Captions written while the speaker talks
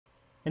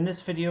In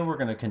this video, we're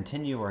going to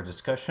continue our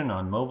discussion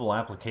on mobile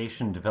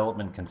application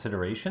development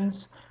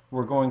considerations.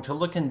 We're going to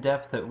look in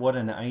depth at what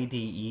an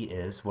IDE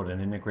is, what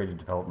an integrated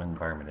development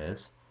environment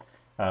is,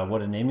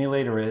 what an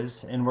emulator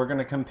is, and we're going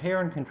to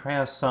compare and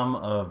contrast some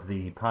of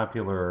the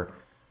popular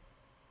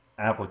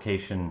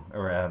application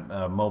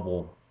or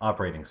mobile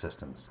operating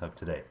systems of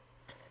today.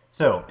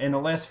 So, in the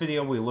last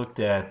video, we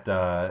looked at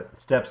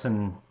steps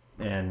in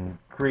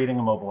creating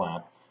a mobile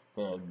app,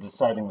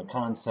 deciding the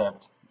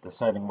concept,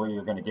 deciding where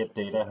you're going to get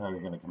data, how you're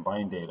going to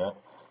combine data,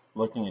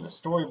 looking at a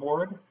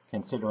storyboard,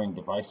 considering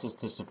devices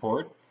to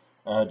support,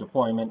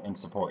 deployment, and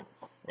support.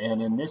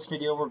 And in this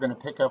video, we're going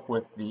to pick up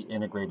with the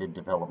integrated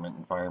development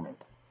environment.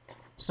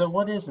 So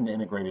what is an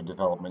integrated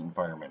development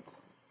environment?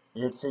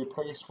 It's a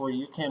place where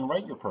you can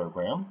write your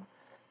program.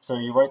 So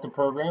you write the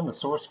program, the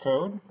source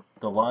code,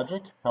 the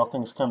logic, how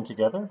things come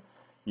together.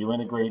 You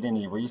integrate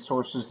any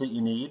resources that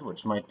you need,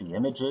 which might be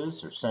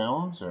images or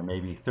sounds or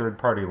maybe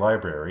third-party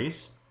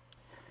libraries.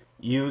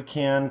 You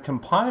can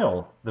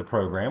compile the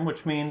program,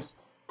 which means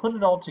put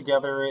it all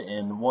together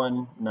in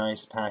one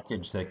nice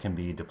package that can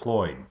be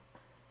deployed.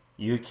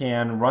 You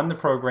can run the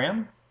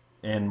program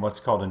in what's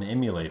called an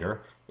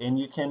emulator, and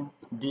you can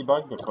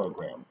debug the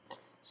program.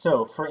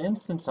 So, for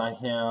instance, I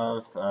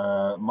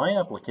have my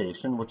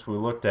application, which we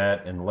looked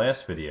at in the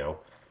last video.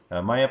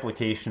 My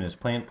application is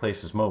Plant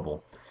Places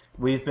Mobile.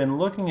 We've been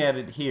looking at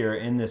it here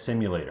in this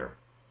emulator.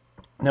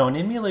 Now, an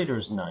emulator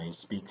is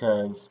nice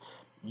because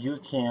you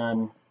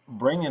can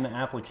bring an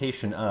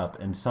application up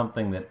in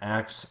something that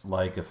acts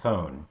like a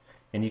phone,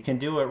 and you can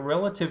do it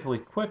relatively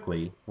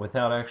quickly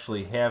without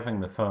actually having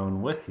the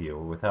phone with you,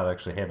 or without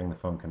actually having the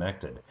phone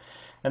connected.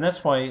 And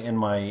that's why in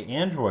my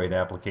Android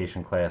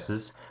application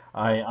classes,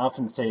 I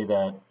often say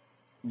that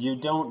you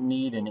don't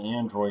need an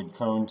Android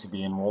phone to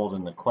be enrolled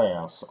in the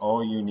class.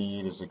 All you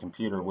need is a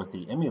computer with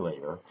the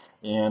emulator,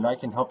 and I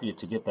can help you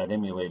to get that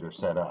emulator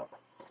set up.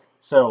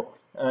 So,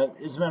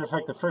 as a matter of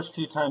fact, the first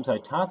few times I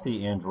taught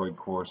the Android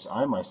course,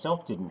 I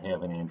myself didn't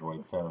have an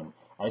Android phone.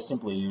 I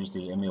simply used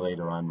the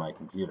emulator on my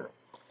computer.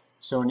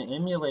 So an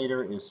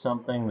emulator is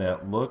something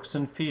that looks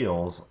and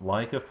feels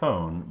like a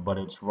phone, but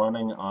it's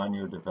running on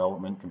your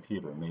development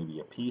computer, maybe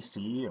a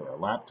PC or a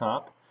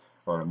laptop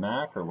or a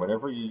Mac or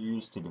whatever you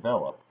use to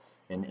develop.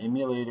 An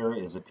emulator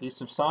is a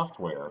piece of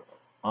software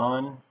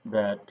on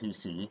that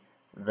PC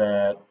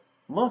that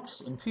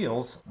looks and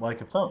feels like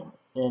a phone.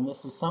 And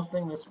this is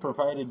something that's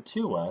provided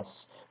to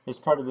us as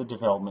part of the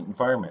development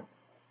environment.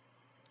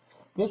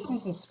 This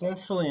is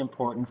especially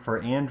important for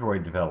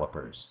Android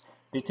developers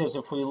because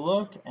if we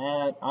look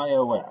at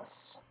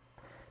iOS,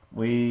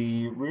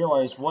 we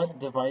realize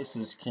what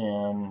devices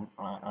can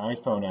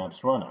iPhone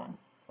apps run on.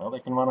 Well, they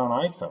can run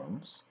on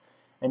iPhones,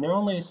 and there are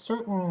only a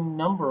certain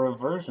number of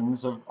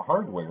versions of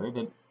hardware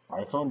that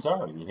iPhones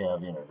are. You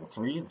have, the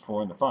 3, the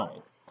 4, and the 5,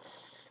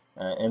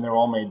 and they're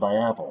all made by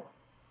Apple.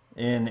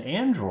 In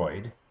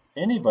Android,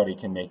 anybody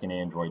can make an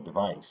Android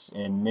device,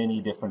 and many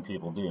different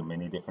people do,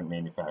 many different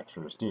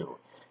manufacturers do.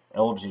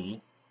 LG,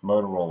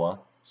 Motorola,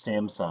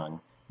 Samsung,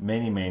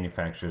 many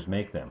manufacturers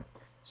make them.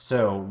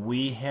 So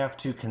we have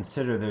to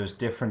consider those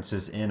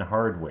differences in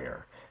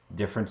hardware,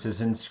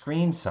 differences in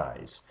screen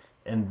size,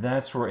 and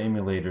that's where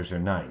emulators are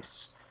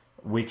nice.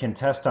 We can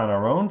test on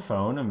our own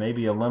phone and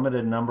maybe a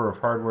limited number of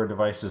hardware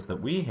devices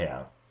that we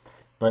have,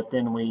 but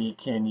then we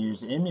can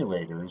use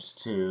emulators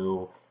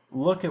to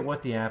look at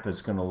what the app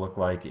is going to look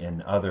like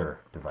in other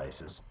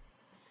devices.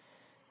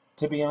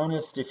 To be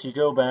honest, if you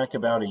go back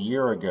about a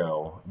year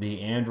ago,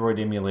 the Android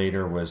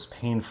emulator was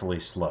painfully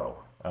slow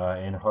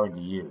and hard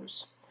to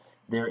use.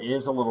 There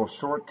is a little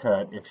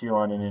shortcut if you're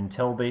on an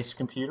Intel-based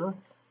computer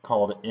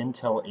called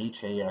Intel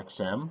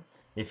HAXM.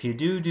 If you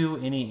do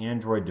any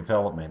Android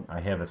development,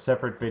 I have a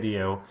separate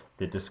video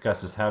that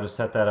discusses how to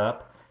set that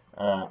up.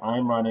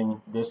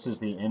 This is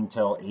the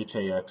Intel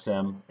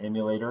HAXM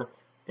emulator,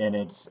 and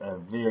it's a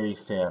very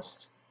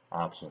fast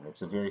option.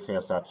 It's a very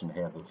fast option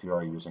to have if you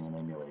are using an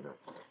emulator.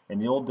 In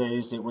the old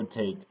days, it would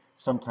take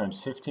sometimes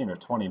 15 or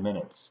 20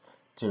 minutes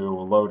to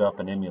load up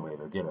an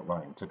emulator, get it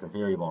running. It took a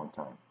very long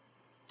time.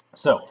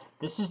 So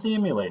this is the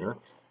emulator,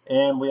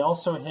 and we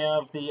also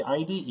have the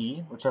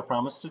IDE, which I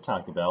promised to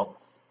talk about.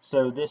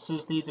 So this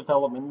is the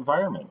development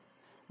environment.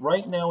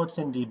 Right now it's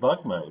in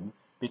debug mode,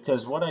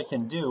 because what I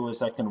can do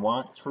is I can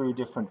walk through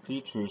different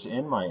features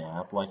in my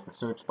app, like the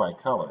search by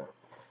color.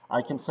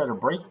 I can set a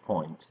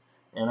breakpoint,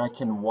 and I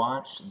can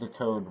watch the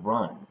code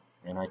run,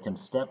 and I can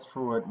step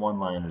through it one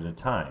line at a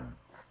time.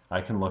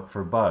 I can look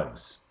for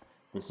bugs.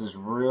 This is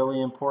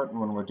really important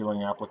when we're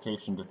doing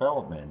application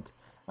development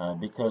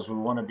because we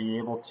want to be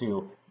able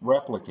to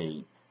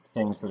replicate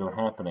things that are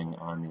happening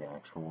on the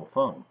actual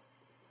phone.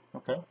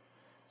 Okay,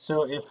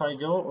 so if I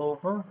go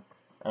over,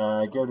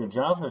 go to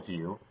Java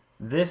View,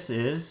 this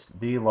is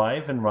the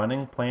live and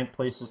running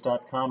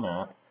plantplaces.com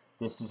app.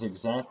 This is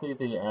exactly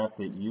the app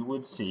that you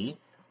would see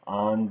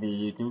on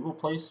the Google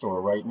Play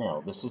Store right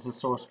now. This is the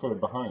source code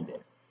behind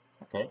it.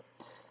 Okay,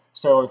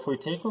 so if we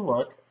take a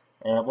look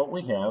at what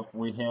we have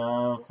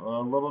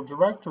a little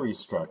directory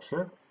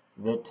structure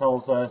that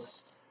tells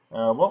us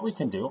what we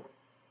can do.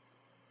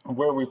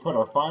 where we put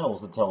our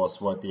files that tell us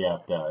what the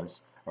app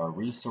does, our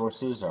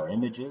resources, our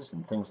images,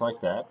 and things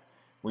like that.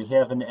 We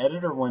have an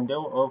editor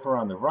window over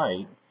on the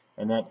right,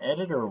 and that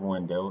editor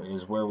window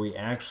is where we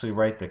actually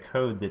write the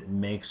code that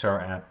makes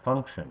our app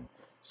function.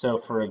 So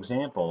for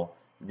example,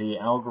 the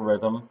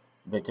algorithm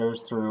that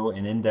goes through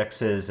and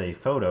indexes a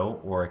photo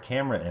or a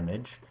camera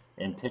image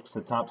and picks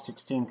the top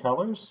 16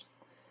 colors,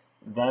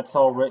 that's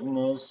all written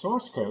as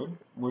source code,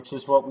 which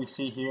is what we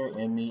see here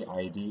in the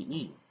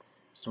IDE.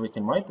 So we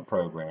can write the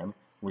program,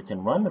 we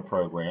can run the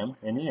program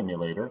in the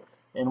emulator,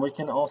 and we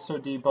can also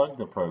debug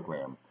the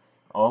program.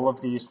 All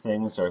of these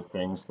things are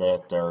things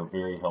that are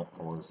very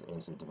helpful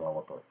as a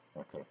developer,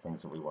 okay,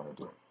 things that we want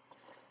to do.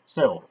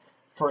 So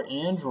for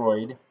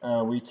Android,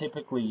 we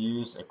typically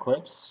use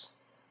Eclipse,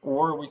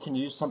 or we can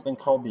use something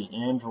called the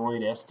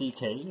Android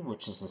SDK,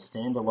 which is a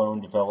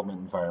standalone development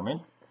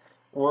environment,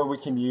 or we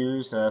can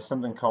use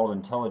something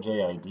called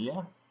IntelliJ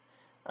IDEA.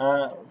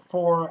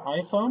 For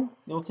iPhone,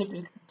 you'll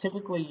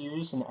typically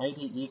use an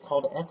IDE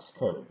called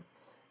Xcode.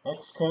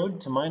 Xcode,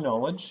 to my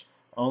knowledge,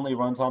 only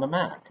runs on a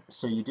Mac,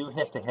 so you do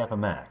have to have a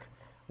Mac.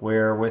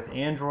 Where with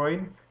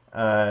Android,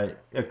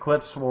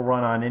 Eclipse will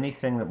run on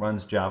anything that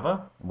runs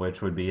Java,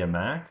 which would be a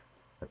Mac,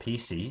 a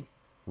PC,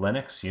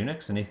 Linux,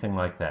 Unix, anything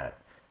like that.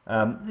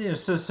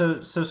 So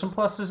some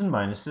pluses and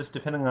minuses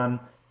depending on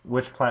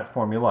which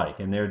platform you like,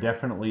 and there are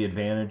definitely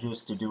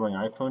advantages to doing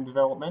iPhone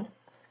development.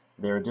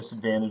 There are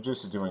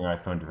disadvantages to doing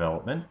iPhone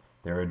development.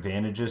 There are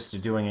advantages to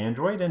doing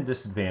Android and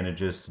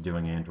disadvantages to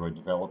doing Android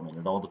development.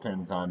 It all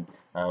depends on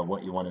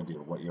what you want to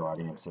do, what your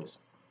audience is.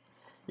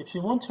 If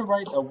you want to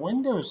write a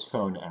Windows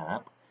Phone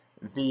app,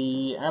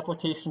 the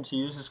application to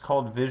use is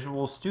called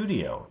Visual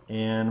Studio,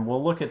 and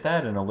we'll look at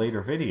that in a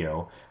later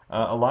video.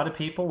 A lot of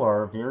people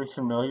are very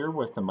familiar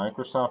with the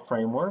Microsoft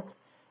framework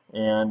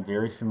and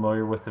very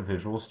familiar with the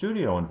Visual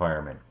Studio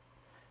environment.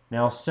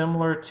 Now,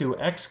 similar to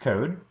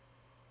Xcode,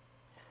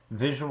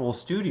 Visual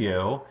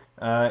Studio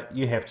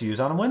you have to use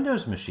on a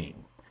Windows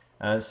machine.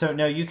 So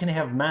now you can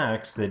have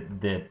Macs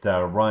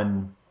that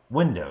run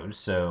Windows,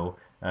 so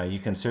you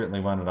can certainly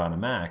run it on a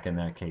Mac in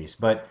that case,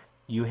 but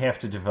you have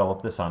to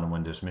develop this on a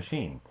Windows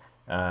machine.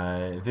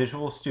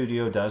 Visual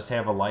Studio does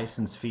have a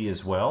license fee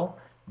as well,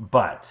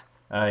 but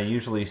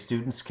usually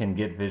students can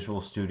get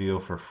Visual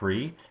Studio for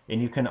free,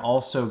 and you can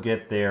also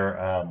get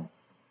the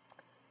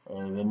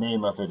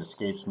name of it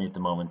escapes me at the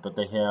moment, but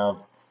they have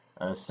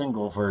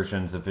single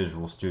versions of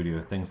Visual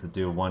Studio, things that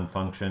do one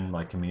function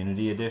like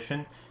Community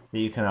Edition, that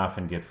you can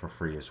often get for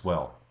free as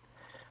well.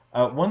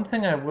 One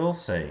thing I will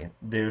say,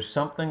 there's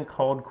something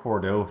called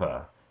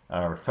Cordova,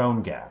 or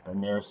PhoneGap,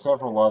 and there are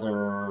several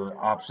other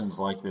options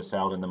like this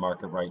out in the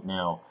market right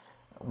now,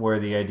 where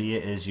the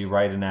idea is you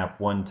write an app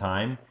one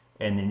time,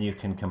 and then you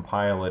can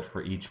compile it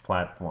for each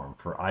platform,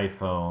 for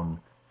iPhone,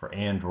 for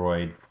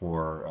Android,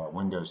 for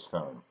Windows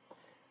Phone.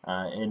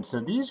 And so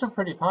these are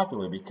pretty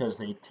popular because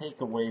they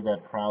take away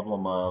that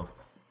problem of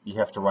you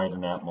have to write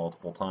an app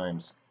multiple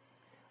times.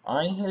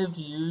 I have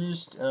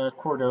used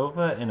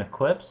Cordova in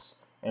Eclipse,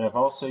 and I've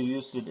also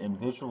used it in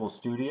Visual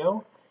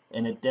Studio,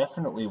 and it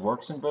definitely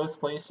works in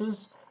both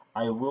places.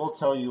 I will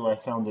tell you I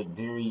found it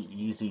very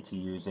easy to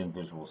use in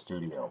Visual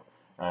Studio.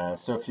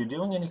 So if you're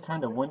doing any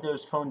kind of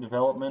Windows Phone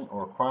development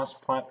or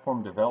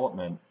cross-platform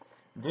development,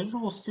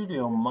 Visual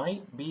Studio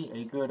might be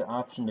a good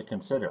option to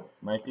consider.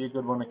 Might be a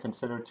good one to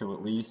consider to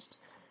at least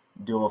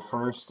do a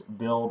first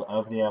build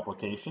of the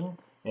application,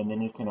 and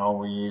then you can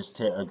always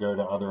go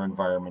to other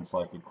environments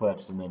like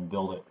Eclipse and then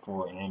build it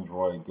for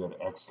Android, go to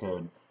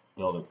Xcode,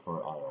 build it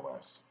for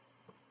iOS.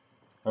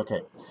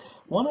 Okay,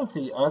 one of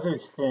the other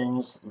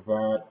things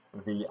that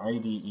the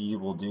IDE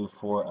will do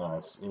for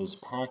us is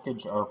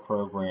package our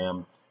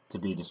program to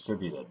be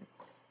distributed.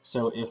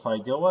 So if I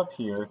go up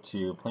here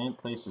to Plant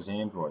Places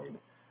Android,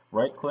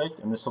 right click,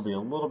 and this will be a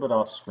little bit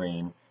off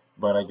screen,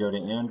 but I go to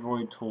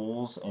Android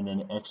Tools and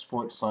then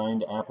Export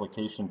Signed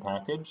Application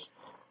Package.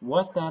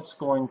 What that's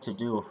going to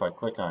do if I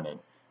click on it,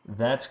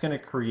 that's going to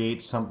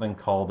create something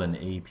called an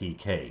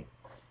APK.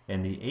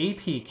 And the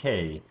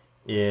APK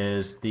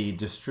is the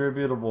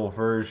distributable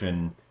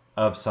version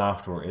of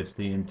software. It's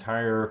the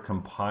entire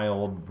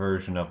compiled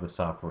version of the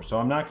software. So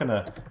I'm not going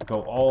to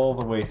go all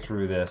the way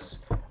through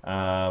this,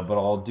 but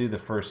I'll do the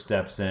first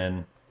steps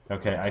in.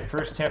 Okay, I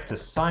first have to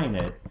sign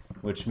it,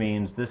 which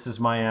means this is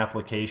my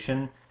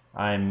application.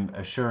 I'm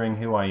assuring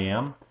who I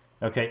am.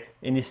 Okay,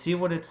 and you see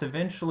what it's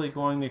eventually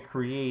going to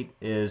create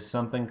is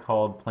something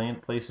called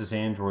Plant Places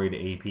Android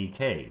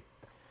APK.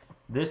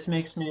 This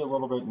makes me a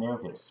little bit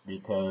nervous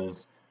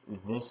because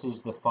this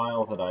is the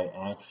file that I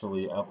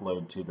actually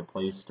upload to the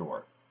Play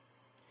Store.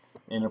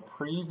 In a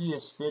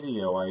previous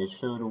video, I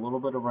showed a little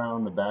bit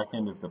around the back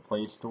end of the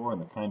Play Store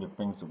and the kind of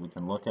things that we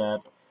can look at.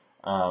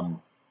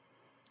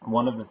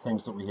 One of the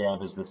things that we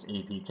have is this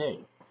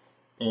APK.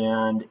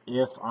 And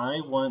if I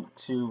want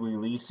to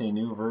release a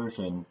new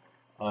version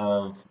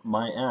of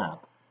my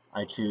app,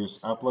 I choose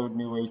Upload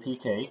New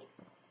APK,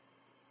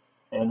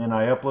 and then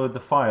I upload the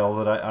file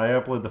I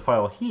upload the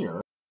file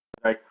here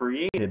that I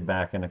created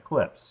back in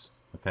Eclipse.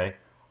 Okay,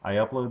 I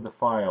upload the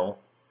file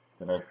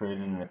that I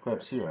created in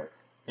Eclipse here.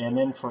 And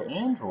then for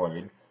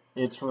Android,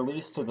 it's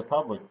released to the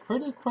public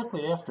pretty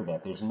quickly after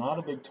that. There's not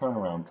a big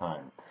turnaround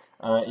time.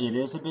 It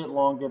is a bit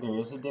longer. There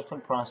is a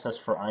different process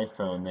for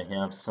iPhone. They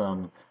have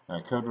some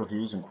code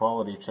reviews and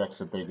quality checks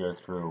that they go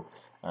through.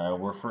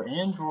 Where for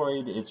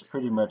Android, it's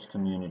pretty much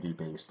community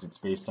based. It's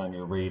based on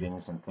your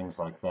ratings and things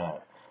like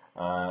that.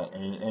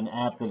 An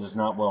app that is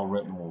not well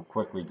written will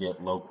quickly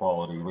get low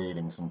quality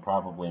ratings and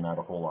probably not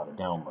a whole lot of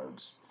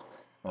downloads.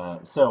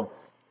 So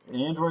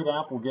the Android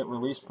app will get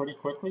released pretty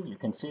quickly. You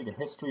can see the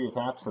history of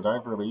apps that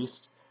I've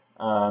released.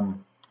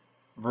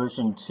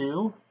 Version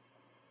 2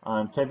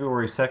 on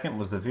February 2nd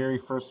was the very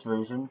first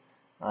version.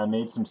 I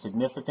made some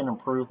significant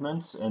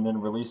improvements and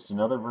then released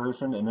another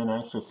version and then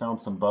actually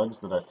found some bugs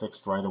that I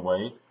fixed right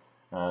away.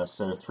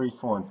 So 3,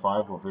 4, and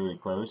 5 were very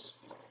close.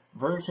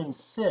 Version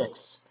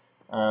 6,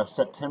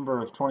 September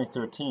of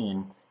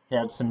 2013,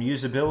 had some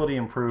usability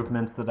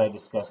improvements that I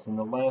discussed in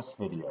the last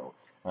video.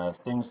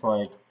 Things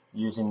like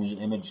using the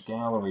image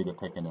gallery to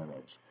pick an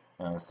image.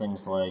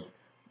 Things like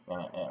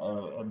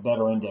a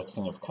better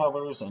indexing of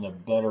colors and a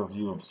better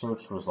view of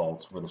search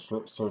results where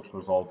the search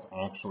results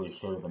actually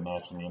show the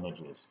matching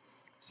images.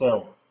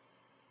 So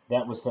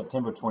that was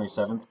September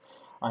 27th.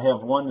 I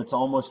have one that's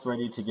almost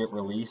ready to get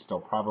released. I'll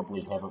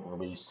probably have it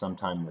released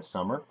sometime this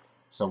summer.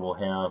 So we'll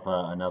have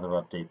another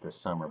update this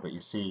summer. But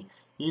you see,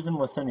 even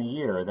within a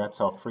year, that's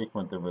how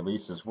frequent the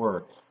releases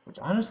were, which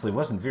honestly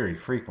wasn't very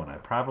frequent. I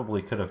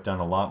probably could have done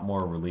a lot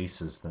more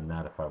releases than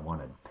that if I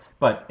wanted.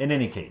 But in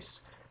any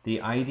case,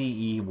 the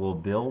IDE will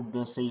build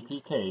this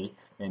APK,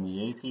 and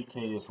the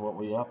APK is what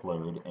we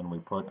upload and we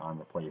put on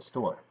the Play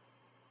Store.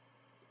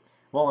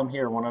 While I'm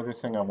here, one other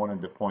thing I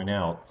wanted to point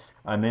out.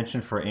 I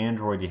mentioned for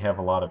Android you have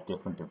a lot of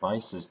different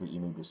devices that you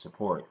need to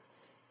support.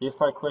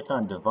 If I click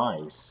on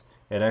device,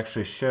 it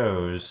actually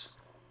shows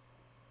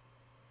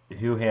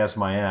who has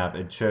my app.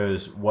 It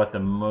shows what the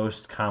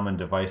most common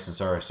devices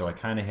are, so I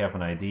kind of have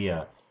an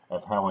idea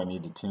of how I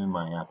need to tune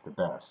my app the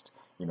best.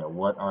 You know,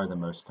 what are the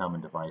most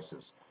common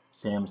devices?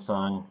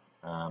 Samsung,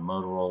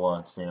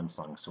 Motorola,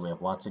 Samsung. So we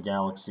have lots of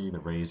Galaxy, the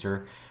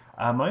Razr.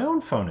 My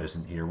own phone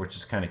isn't here, which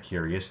is kind of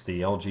curious,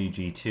 the LG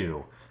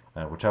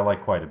G2, which I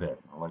like quite a bit.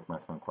 I like my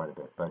phone quite a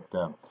bit. But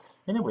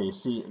anyway, you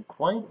see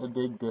quite a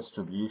big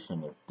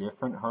distribution of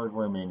different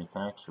hardware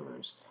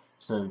manufacturers.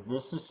 So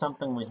this is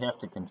something we have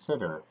to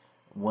consider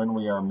when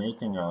we are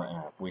making our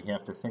app. We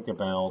have to think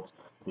about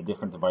the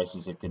different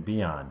devices it could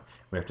be on.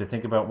 We have to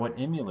think about what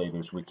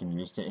emulators we can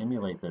use to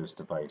emulate those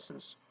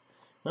devices.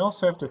 We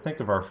also have to think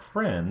of our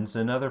friends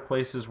and other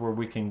places where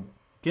we can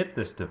get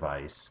this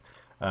device,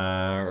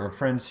 or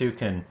friends who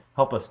can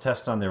help us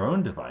test on their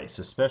own device,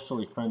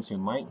 especially friends who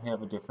might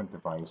have a different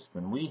device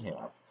than we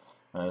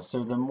have.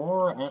 So the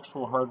more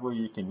actual hardware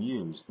you can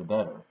use, the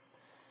better.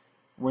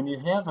 When you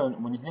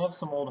have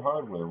some old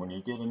hardware, when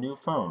you get a new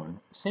phone,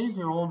 save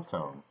your old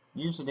phone.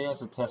 Use it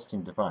as a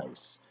testing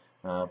device.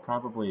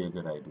 Probably a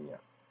good idea.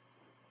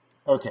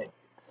 Okay,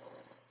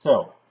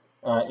 so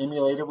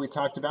emulator we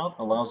talked about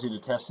allows you to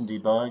test and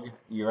debug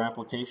your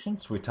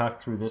applications. We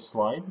talked through this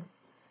slide.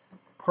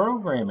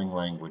 Programming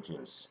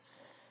languages.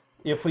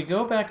 If we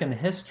go back in the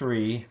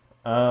history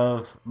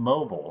of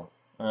mobile,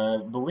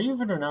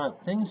 believe it or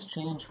not, things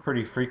change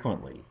pretty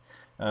frequently.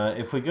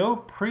 If we go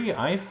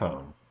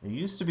pre-iPhone, it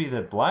used to be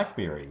that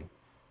BlackBerry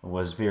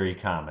was very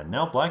common.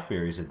 Now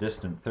BlackBerry is a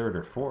distant third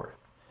or fourth.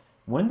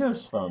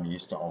 Windows Phone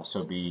used to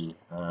also be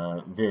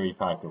very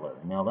popular.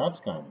 Now that's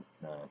gone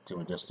to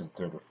a distant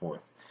third or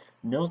fourth.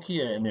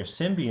 Nokia and their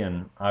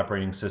Symbian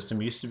operating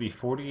system used to be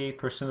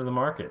 48% of the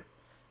market.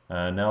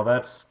 Now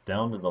that's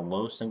down to the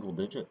low single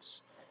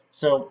digits.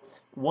 So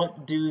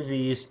what do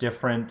these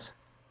different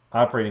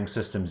operating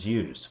systems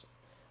use?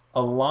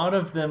 A lot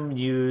of them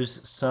use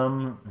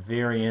some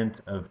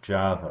variant of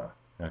Java.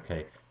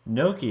 Okay,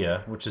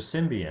 Nokia, which is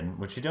Symbian,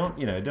 which you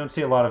don't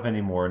see a lot of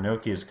anymore.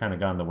 Nokia's kind of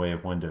gone the way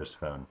of Windows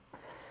Phone.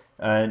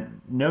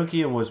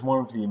 Nokia was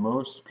one of the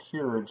most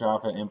pure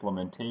Java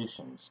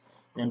implementations.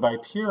 And by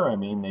pure, I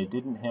mean they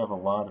didn't have a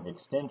lot of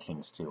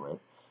extensions to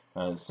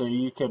it. So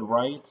you could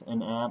write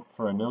an app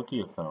for a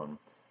Nokia phone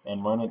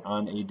and run it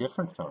on a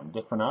different phone,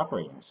 different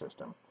operating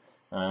system.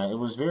 It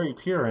was very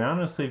pure and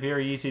honestly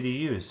very easy to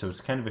use, so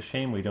it's kind of a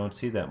shame we don't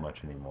see that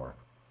much anymore.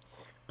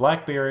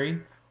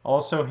 BlackBerry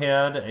also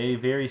had a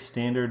very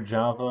standard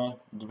Java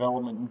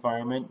development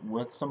environment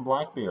with some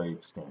BlackBerry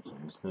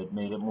extensions that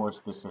made it more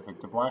specific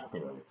to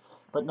BlackBerry.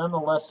 But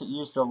nonetheless, it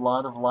used a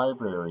lot of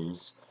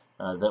libraries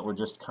that were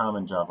just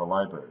common Java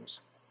libraries.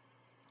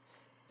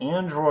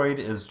 Android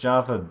is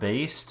Java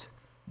based,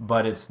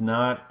 but it's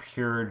not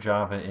pure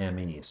Java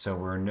ME. So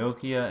where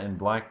Nokia and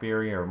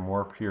BlackBerry are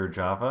more pure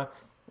Java,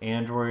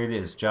 Android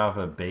is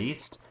Java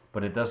based,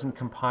 but it doesn't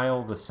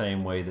compile the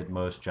same way that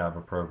most Java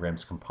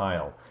programs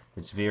compile.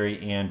 It's very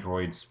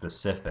Android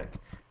specific.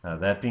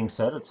 That being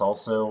said, it's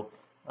also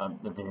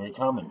very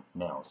common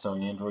now. So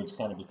Android's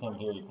kind of become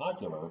very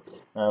popular,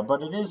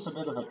 but it is a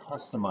bit of a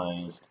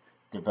customized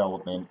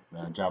development,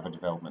 Java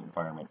development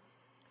environment.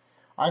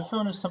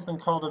 iPhone is something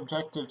called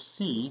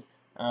Objective-C.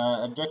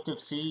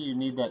 Objective-C, you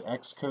need that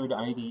Xcode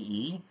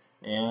IDE,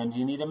 and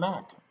you need a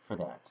Mac for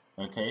that.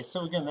 Okay,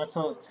 so again, that's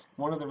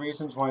one of the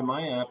reasons why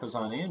my app is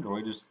on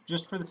Android is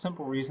just for the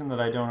simple reason that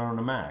I don't own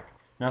a Mac.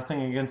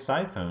 Nothing against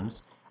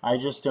iPhones. I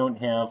just don't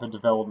have a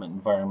development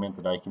environment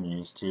that I can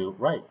use to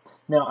write.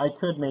 Now, I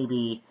could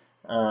maybe,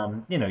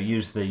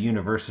 use the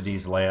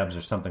university's labs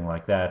or something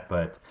like that,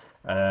 but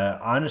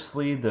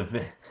honestly,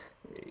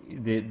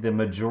 the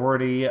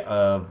majority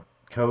of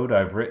code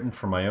I've written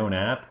for my own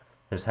app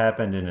has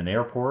happened in an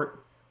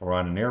airport or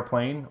on an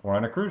airplane or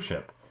on a cruise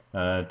ship.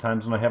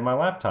 Times when I have my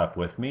laptop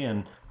with me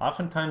and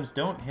oftentimes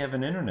don't have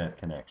an internet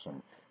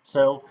connection.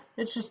 So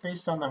it's just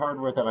based on the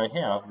hardware that I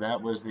have.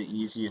 That was the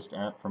easiest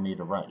app for me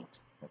to write.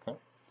 Okay.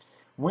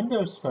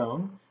 Windows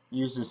Phone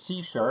uses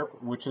C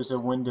Sharp, which is a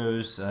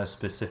Windows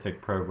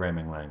specific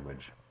programming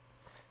language.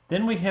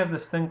 Then we have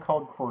this thing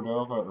called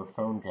Cordova or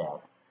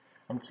PhoneGap.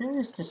 I'm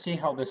curious to see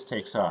how this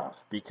takes off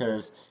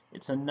because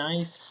it's a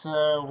nice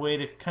way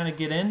to kind of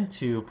get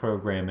into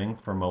programming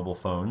for mobile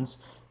phones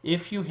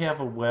if you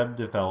have a web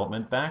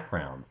development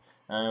background,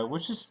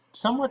 which is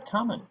somewhat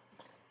common.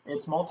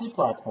 It's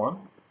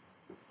multi-platform.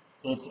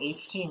 It's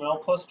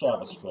HTML plus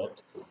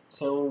JavaScript.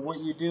 So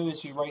what you do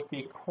is you write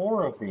the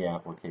core of the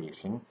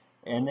application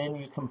and then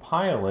you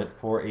compile it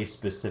for a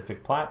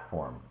specific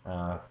platform,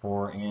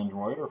 for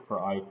Android or for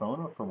iPhone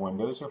or for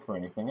Windows or for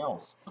anything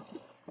else.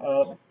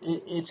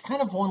 It's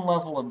kind of one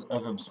level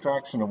of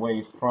abstraction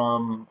away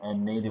from a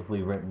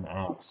natively written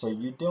app. So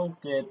you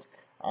don't get,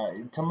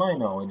 to my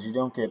knowledge, you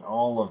don't get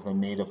all of the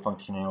native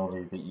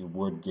functionality that you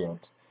would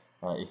get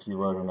if you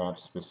wrote an app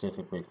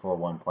specifically for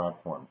one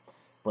platform.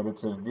 But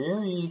it's a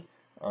very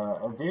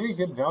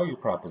good value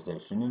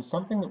proposition and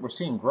something that we're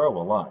seeing grow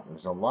a lot.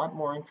 There's a lot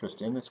more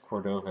interest in this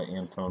Cordova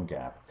and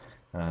PhoneGap.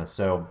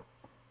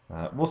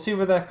 We'll see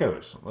where that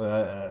goes.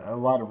 A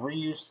lot of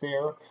reuse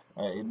there.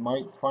 It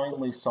might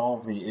finally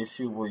solve the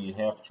issue where you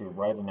have to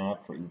write an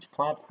app for each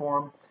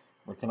platform.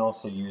 We can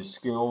also use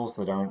skills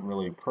that aren't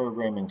really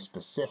programming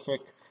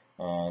specific.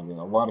 A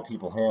lot of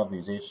people have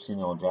these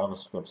HTML and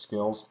JavaScript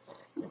skills.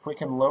 If we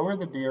can lower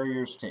the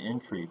barriers to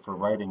entry for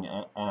writing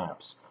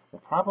apps,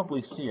 we'll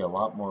probably see a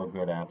lot more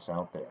good apps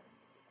out there.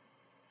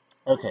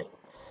 Okay,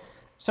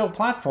 so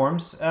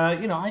platforms,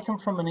 I come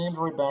from an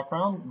Android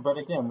background, but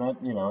again,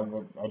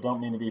 I don't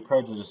mean to be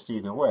prejudiced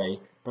either way.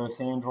 Both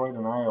Android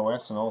and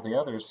iOS and all the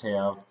others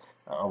have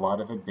a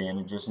lot of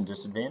advantages and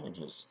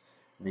disadvantages.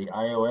 The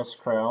iOS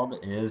crowd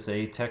is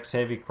a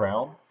tech-savvy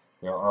crowd.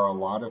 There are a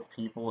lot of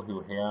people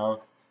who have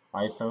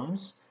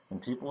iPhones,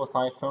 and people with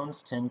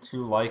iPhones tend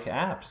to like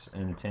apps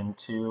and tend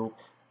to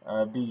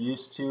be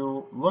used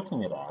to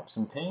looking at apps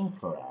and paying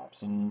for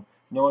apps and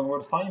knowing where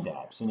to find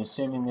apps and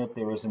assuming that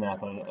there is an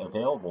app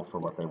available for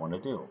what they want to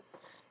do.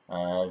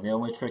 The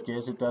only trick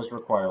is it does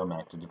require a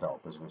Mac to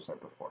develop, as we've said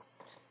before.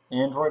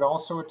 Android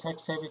also a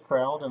tech-savvy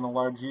crowd and a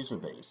large user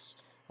base.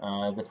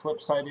 The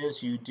flip side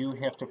is you do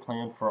have to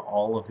plan for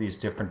all of these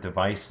different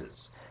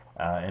devices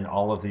and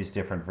all of these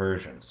different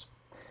versions.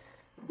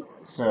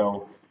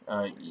 So,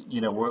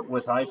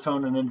 with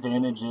iPhone, an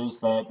advantage is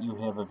that you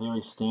have a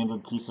very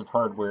standard piece of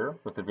hardware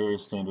with a very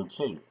standard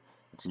shape.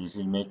 It's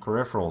easy to make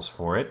peripherals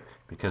for it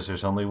because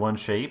there's only one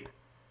shape,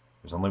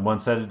 there's only one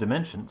set of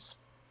dimensions.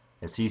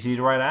 It's easy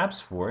to write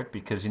apps for it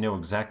because you know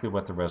exactly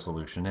what the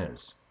resolution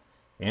is.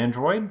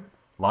 Android,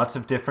 lots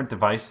of different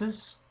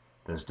devices.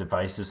 Those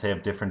devices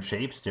have different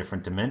shapes,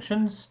 different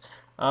dimensions.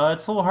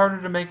 It's a little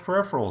harder to make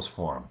peripherals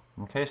for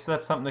them. Okay, so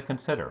that's something to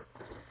consider.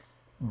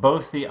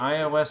 Both the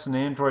iOS and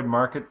Android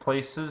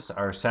marketplaces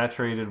are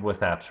saturated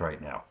with apps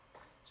right now.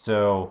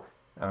 So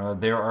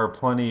there are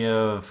plenty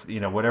of,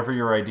 whatever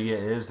your idea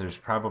is, there's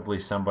probably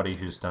somebody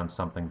who's done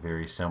something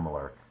very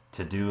similar.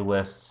 To-do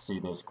lists see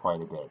those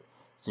quite a bit.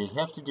 So you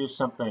have to do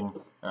something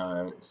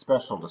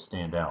special to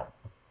stand out.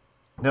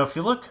 Now, if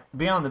you look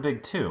beyond the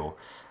big two,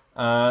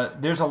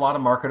 there's a lot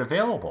of market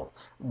available.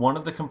 One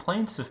of the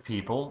complaints of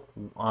people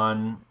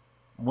on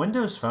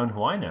Windows Phone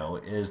who I know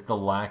is the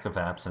lack of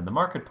apps in the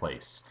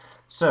marketplace.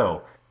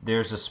 So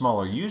there's a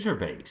smaller user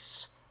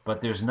base,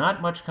 but there's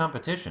not much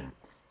competition.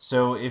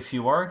 So if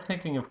you are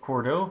thinking of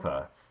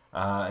Cordova,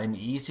 an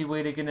easy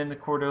way to get into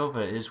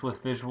Cordova is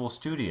with Visual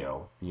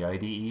Studio, the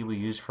IDE we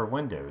use for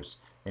Windows,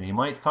 and you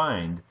might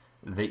find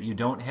that you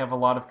don't have a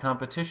lot of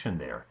competition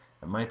there.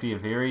 It might be a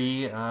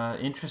very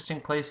interesting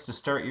place to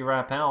start your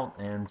app out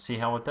and see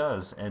how it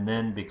does. And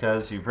then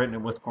because you've written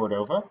it with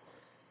Cordova,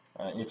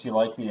 if you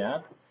like the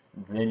app,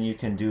 then you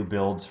can do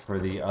builds for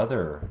the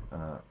other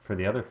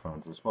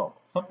phones as well.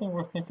 Something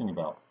worth thinking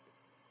about.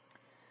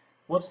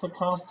 What's the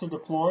cost to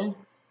deploy?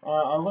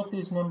 I looked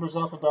these numbers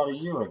up about a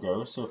year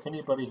ago, so if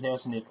anybody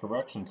has any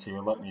corrections here,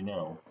 let me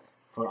know.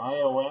 For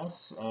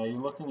iOS,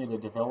 you're looking at a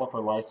developer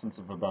license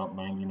of about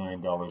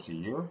 $99 a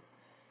year.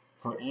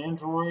 For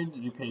Android,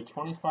 you pay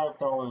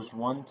 $25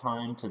 one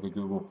time to the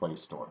Google Play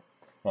Store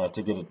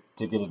to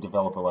get a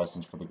developer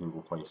license for the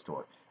Google Play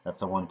Store.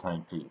 That's a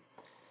one-time fee.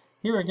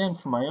 Here again,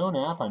 for my own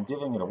app, I'm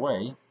giving it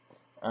away.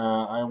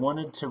 I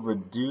wanted to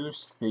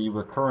reduce the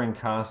recurring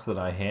costs that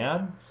I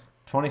had.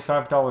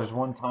 $25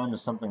 one time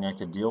is something I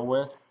could deal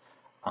with.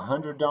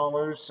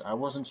 $100, I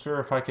wasn't sure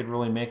if I could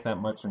really make that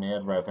much in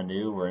ad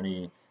revenue or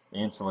any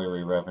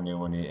ancillary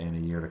revenue in a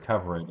year to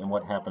cover it. And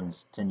what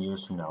happens 10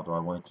 years from now? Do I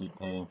want to keep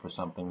paying for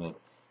something that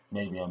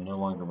maybe I'm no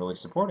longer really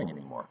supporting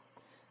anymore?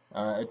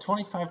 A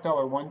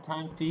 $25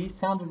 one-time fee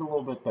sounded a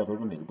little bit better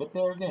to me, but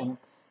there again,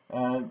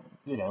 uh,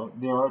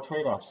 there are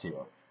trade-offs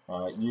here.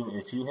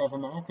 If you have a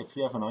Mac, if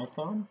you have an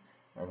iPhone,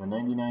 the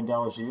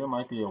 $99 a year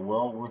might be a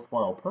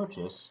worthwhile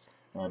purchase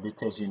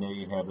because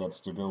you have that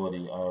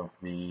stability of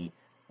the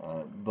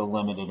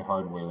limited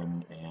hardware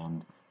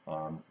and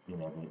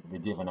the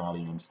given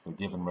audience, the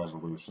given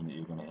resolution that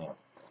you're going to have.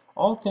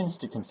 All things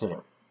to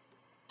consider.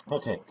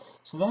 Okay,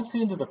 so that's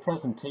the end of the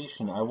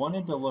presentation. I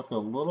wanted to look a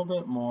little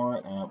bit more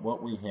at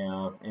what we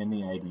have in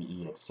the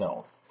IDE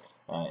itself.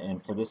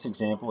 And for this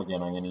example,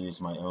 again, I'm going to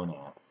use my own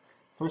app.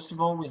 First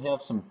of all, we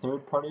have some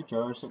third-party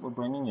jars that we're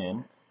bringing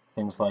in,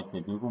 things like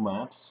the Google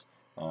Maps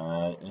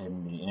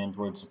and the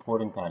Android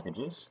supporting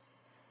packages.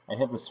 I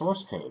have the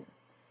source code.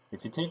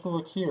 If you take a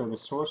look here, the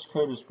source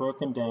code is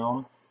broken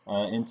down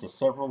into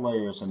several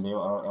layers, and there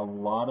are a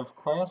lot of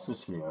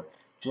classes here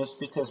just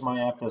because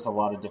my app does a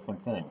lot of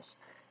different things.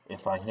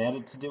 If I had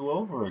it to do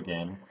over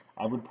again,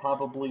 I would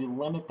probably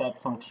limit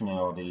that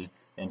functionality.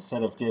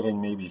 Instead of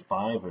giving maybe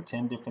 5 or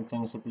 10 different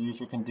things that the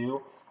user can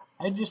do,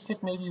 I'd just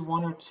pick maybe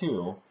 1 or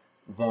 2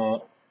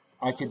 that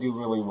I could do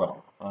really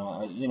well.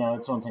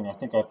 That's one thing. I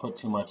think I put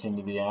too much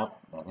into the app.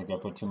 I think I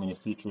put too many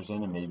features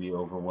in and maybe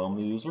overwhelm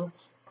the user.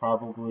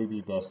 Probably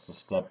be best to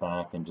step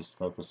back and just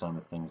focus on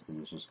the things the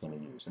user's going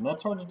to use. And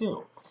that's hard to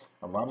do.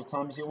 A lot of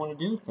times you want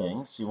to do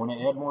things, you want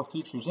to add more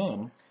features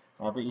in,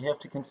 but you have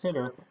to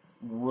consider,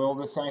 will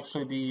this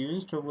actually be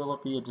used or will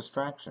it be a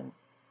distraction?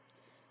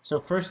 So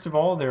first of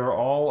all, there are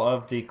all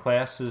of the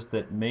classes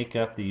that make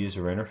up the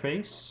user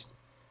interface.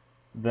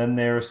 Then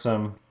there are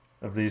some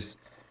of these,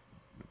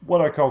 what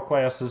I call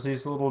classes,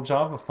 these little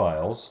Java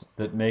files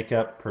that make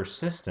up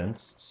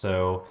persistence.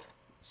 So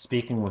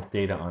speaking with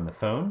data on the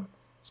phone,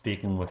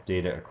 speaking with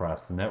data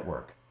across the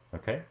network.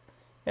 Okay?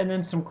 And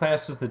then some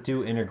classes that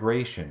do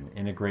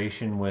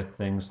integration with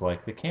things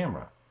like the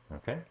camera.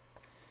 Okay?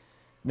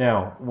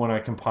 Now, when I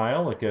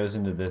compile, it goes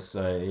into this,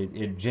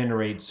 it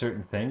generates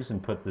certain things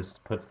and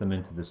puts them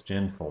into this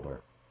gen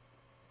folder.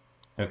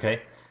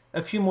 Okay,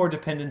 a few more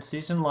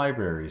dependencies and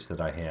libraries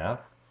that I have.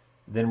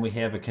 Then we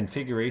have a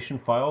configuration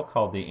file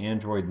called the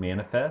Android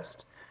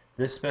manifest.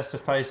 This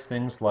specifies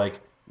things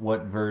like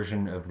what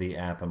version of the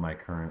app am I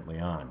currently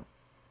on.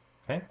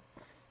 Okay,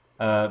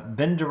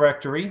 bin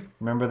directory,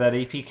 remember that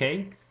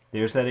APK?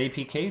 There's that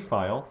APK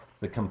file,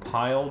 the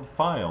compiled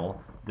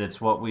file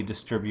that's what we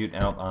distribute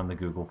out on the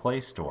Google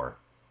Play Store.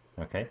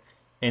 Okay,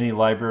 any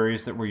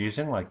libraries that we're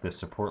using, like the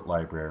support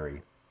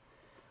library.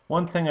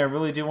 One thing I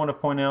really do want to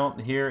point out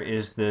here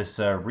is this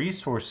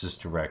resources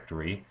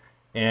directory,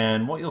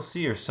 and what you'll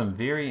see are some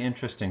very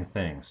interesting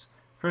things.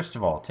 First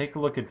of all, take a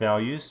look at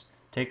values.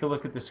 Take a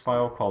look at this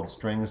file called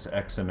strings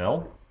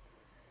XML.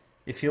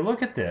 If you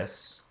look at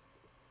this,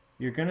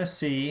 you're going to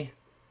see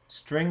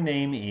string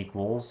name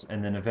equals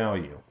and then a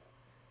value.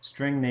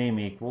 String name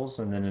equals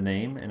and then a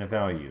name and a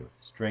value.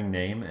 String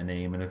name, a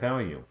name, and a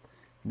value.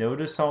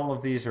 Notice all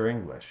of these are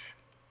English.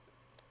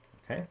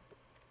 Okay.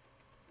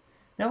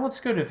 Now let's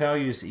go to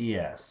values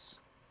ES.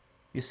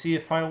 You see a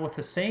file with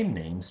the same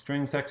name,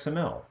 strings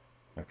XML.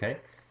 Okay.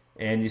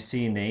 And you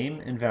see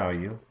name and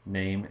value,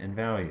 name and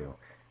value.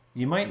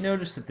 You might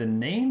notice that the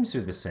names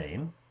are the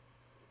same.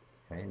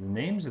 Okay, the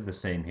names are the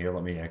same here.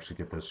 Let me actually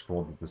get those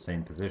scrolled at the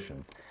same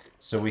position.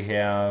 So we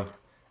have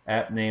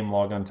app name,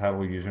 logon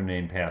title,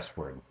 username,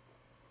 password.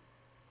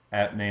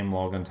 App name,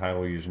 logon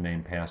title,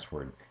 username,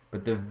 password.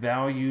 But the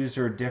values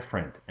are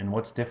different. And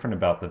what's different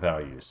about the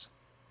values?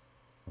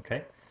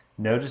 Okay,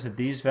 notice that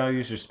these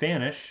values are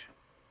Spanish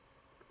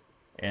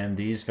and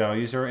these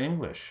values are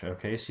English.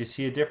 Okay, so you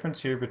see a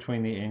difference here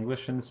between the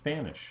English and the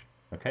Spanish.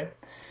 Okay,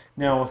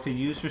 now if a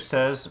user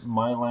says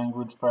my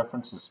language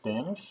preference is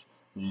Spanish,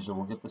 the user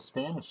will get the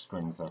Spanish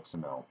strings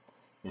XML.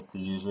 If the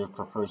user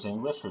prefers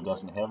English or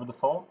doesn't have a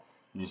default,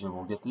 the user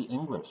will get the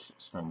English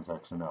strings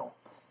XML.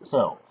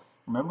 So,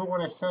 remember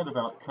what I said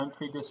about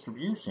country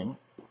distribution.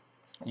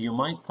 You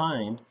might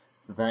find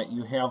that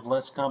you have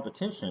less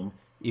competition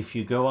if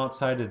you go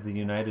outside of the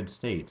United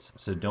States,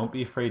 so don't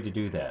be afraid to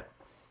do that.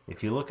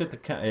 If you look at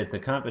the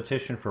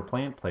competition for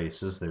plant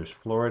places, there's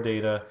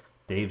Floridata,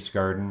 Dave's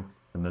Garden,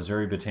 the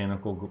Missouri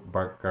Botanical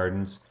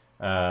Gardens,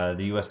 the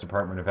U.S.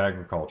 Department of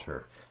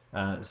Agriculture.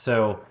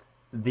 So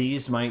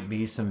these might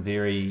be some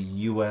very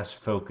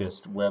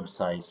U.S.-focused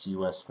websites,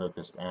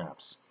 U.S.-focused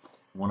apps.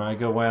 When I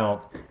go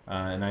out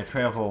and I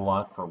travel a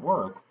lot for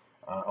work,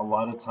 a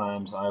lot of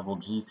times I will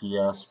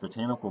GPS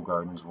botanical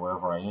gardens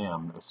wherever I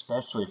am,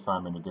 especially if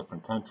I'm in a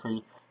different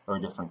country or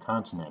a different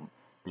continent,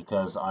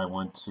 because I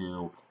want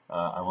to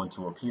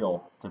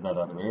appeal to that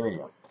other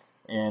area.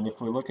 And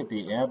if we look at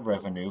the ad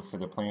revenue for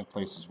the Plant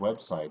Places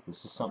website,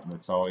 this is something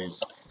that's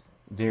always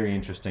very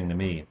interesting to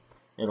me.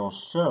 It'll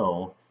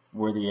show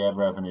where the ad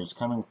revenue is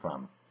coming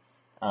from.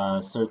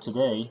 So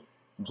today,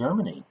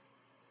 Germany,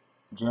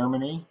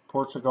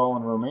 Portugal,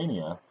 and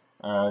Romania,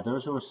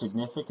 those were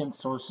significant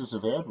sources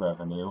of ad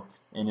revenue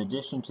in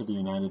addition to the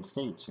United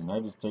States. The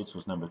United States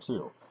was number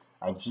 2.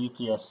 I've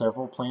GPS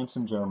several plants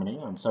in Germany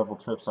on several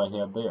trips I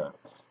had there.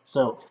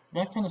 So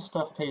that kind of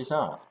stuff pays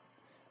off.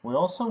 We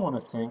also want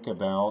to think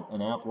about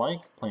an app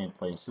like Plant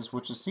Places,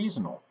 which is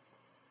seasonal.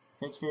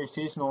 It's very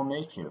seasonal in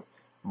nature.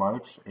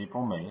 March,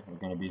 April, May are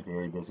going to be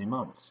very busy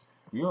months.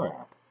 Your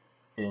app,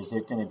 is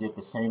it going to get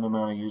the same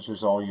amount of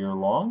users all year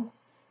long?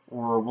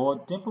 Or will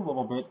it dip a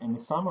little bit in the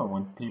summer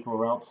when people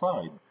are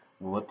outside?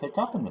 Will it pick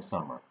up in the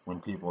summer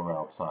when people are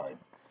outside?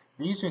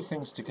 These are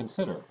things to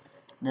consider.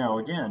 Now,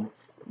 again,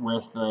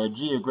 with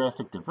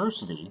geographic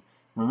diversity,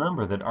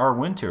 remember that our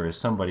winter is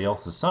somebody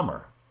else's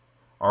summer.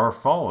 Our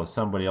fall is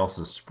somebody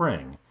else's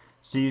spring.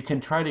 So you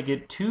can try to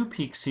get 2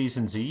 peak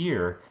seasons a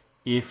year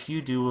if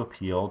you do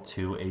appeal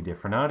to a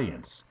different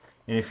audience.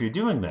 And if you're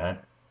doing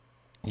that,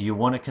 you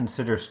want to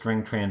consider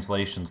string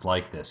translations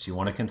like this. You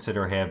want to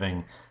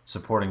consider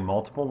supporting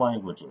multiple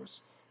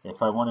languages.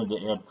 If I wanted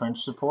to add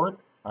French support,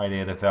 I'd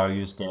add a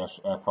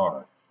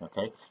values-fr,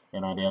 okay?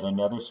 And I'd add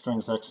another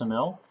strings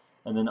XML,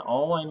 and then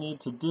all I need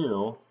to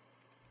do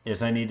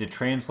is I need to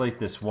translate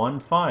this one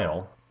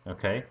file,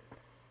 okay?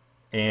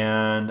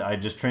 And I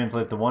just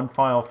translate the one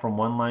file from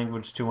one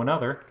language to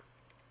another,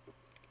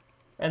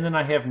 and then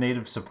I have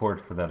native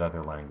support for that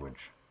other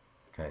language.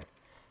 Okay,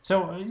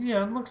 so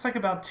yeah, it looks like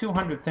about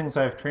 200 things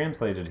I've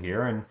translated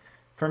here, and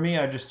for me,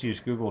 I just use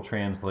Google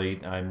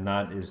Translate. I'm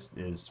not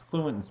as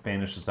fluent in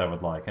Spanish as I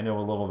would like. I know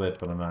a little bit,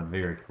 but I'm not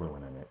very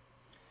fluent in it.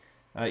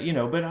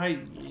 But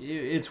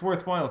it's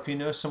worthwhile if you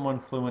know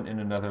someone fluent in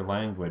another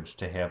language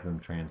to have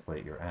them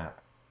translate your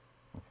app.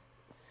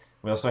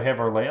 We also have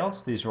our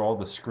layouts. These are all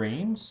the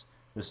screens.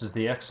 This is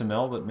the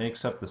XML that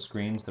makes up the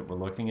screens that we're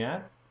looking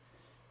at.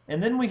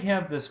 And then we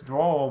have this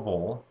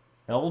drawable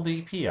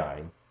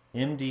LDPI,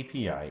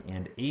 MDPI,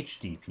 and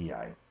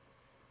HDPI.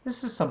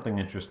 This is something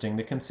interesting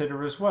to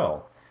consider as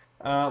well.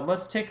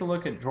 Let's take a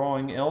look at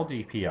drawing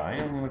LDPI.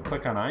 I'm going to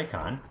click on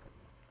icon.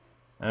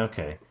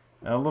 Okay,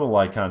 a little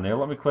icon there.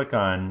 Let me click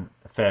on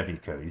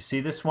Favicode. You see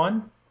this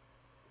one?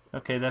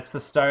 Okay, that's the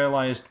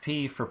stylized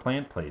P for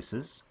plant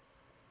places.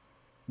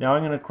 Now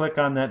I'm going to click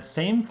on that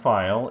same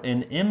file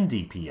in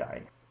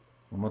MDPI.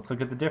 And let's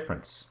look at the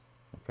difference.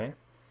 Okay.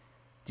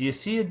 Do you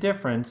see a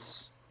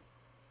difference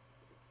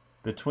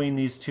between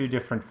these two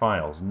different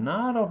files?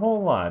 Not a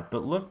whole lot,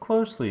 but look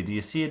closely. Do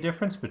you see a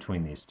difference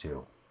between these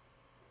two?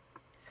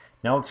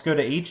 Now let's go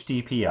to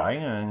HDPI,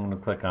 and I'm going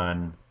to click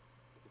on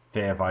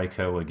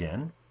Favico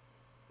again.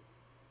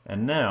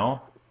 And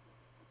now,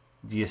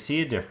 do you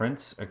see a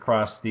difference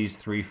across these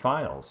 3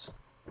 files?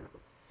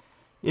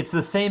 It's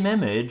the same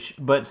image,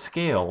 but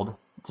scaled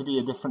to be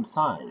a different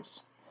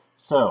size.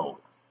 So,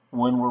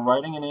 when we're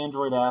writing an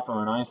Android app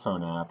or an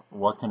iPhone app,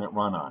 what can it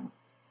run on?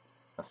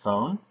 A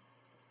phone,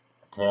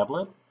 a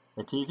tablet,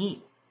 a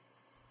TV.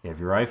 You have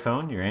your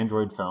iPhone, your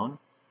Android phone,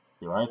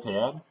 your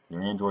iPad,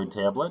 your Android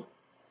tablet,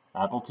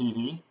 Apple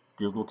TV,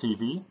 Google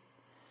TV.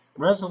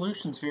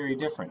 Resolution's very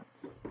different.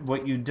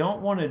 What you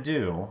don't want to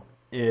do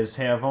is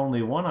have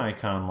only one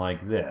icon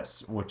like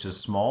this, which is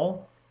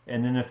small,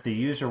 and then if the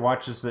user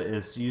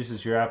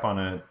uses your app on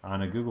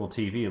a Google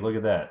TV, look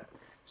at that.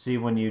 See,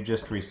 when you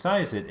just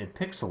resize it, it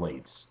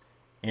pixelates,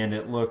 and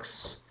it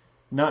looks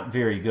not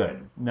very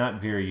good,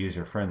 not very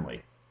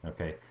user-friendly.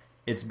 Okay,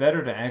 it's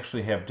better to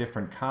actually have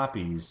different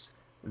copies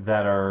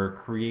that are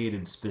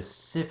created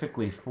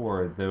specifically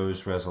for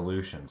those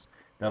resolutions.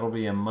 That'll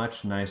be a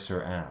much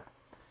nicer app.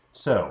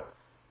 So,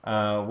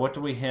 what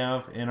do we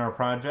have in our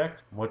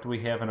project? What do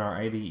we have in our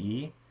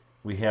IDE?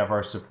 We have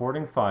our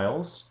supporting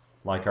files,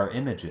 like our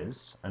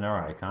images and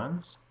our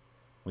icons.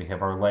 We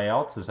have our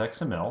layouts as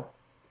XML.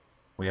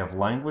 We have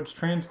language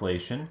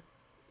translation.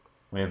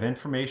 We have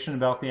information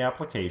about the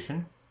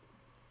application.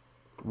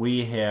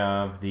 We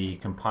have the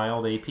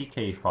compiled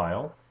APK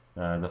file,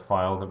 the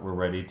file that we're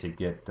ready to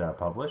get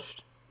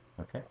published.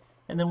 Okay,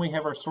 and then we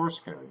have our source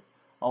code.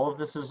 All of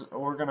this is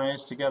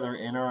organized together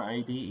in our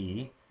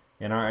IDE.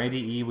 In our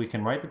IDE, we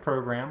can write the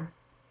program,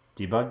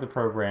 debug the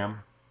program,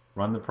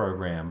 run the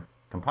program,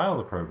 compile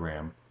the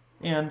program,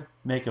 and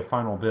make a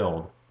final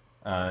build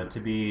to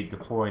be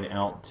deployed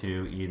out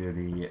to either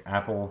the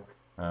Apple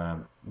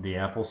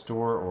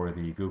Store or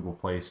the Google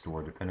Play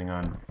Store, depending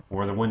on,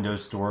 or the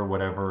Windows Store,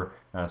 whatever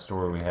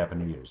store we happen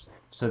to use.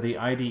 So the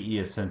IDE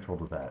is central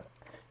to that.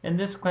 In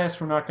this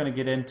class, we're not going to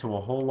get into a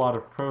whole lot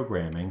of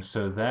programming,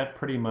 so that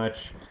pretty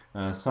much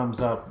sums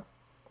up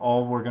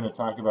all we're going to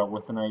talk about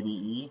with an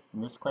IDE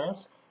in this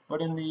class.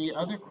 But in the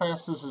other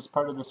classes as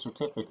part of the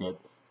certificate,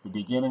 the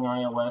beginning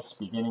iOS,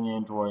 beginning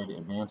Android,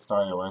 advanced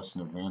iOS,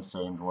 and advanced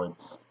Android,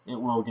 it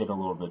will get a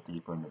little bit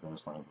deeper into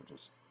those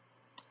languages.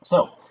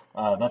 So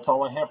that's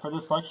all I have for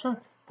this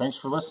lecture. Thanks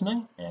for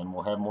listening, and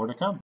we'll have more to come.